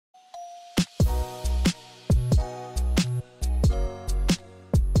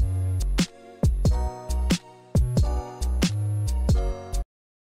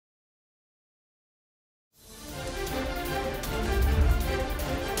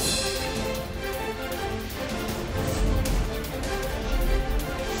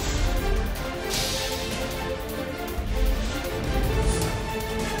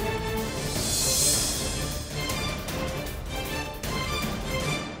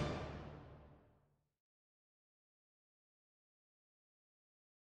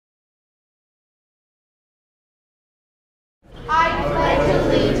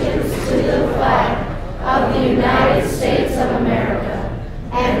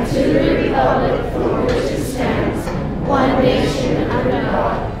to the republic for which it stands, one nation under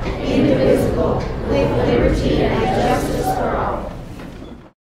God, indivisible, with liberty and justice for all.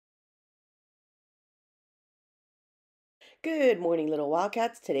 Good morning, little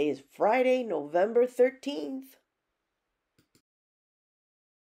Wildcats. Today is Friday, November 13th.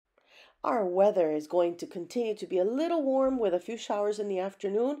 Our weather is going to continue to be a little warm with a few showers in the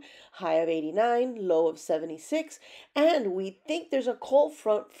afternoon, high of 89, low of 76, and we think there's a cold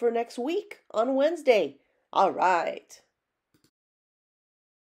front for next week on Wednesday. All right.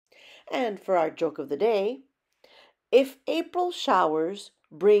 And for our joke of the day, if April showers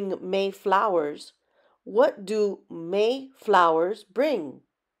bring May flowers, what do May flowers bring?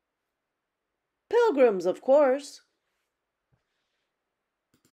 Pilgrims, of course.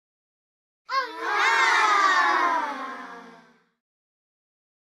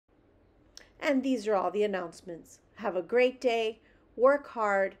 And these are all the announcements. Have a great day, work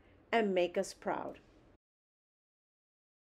hard, and make us proud.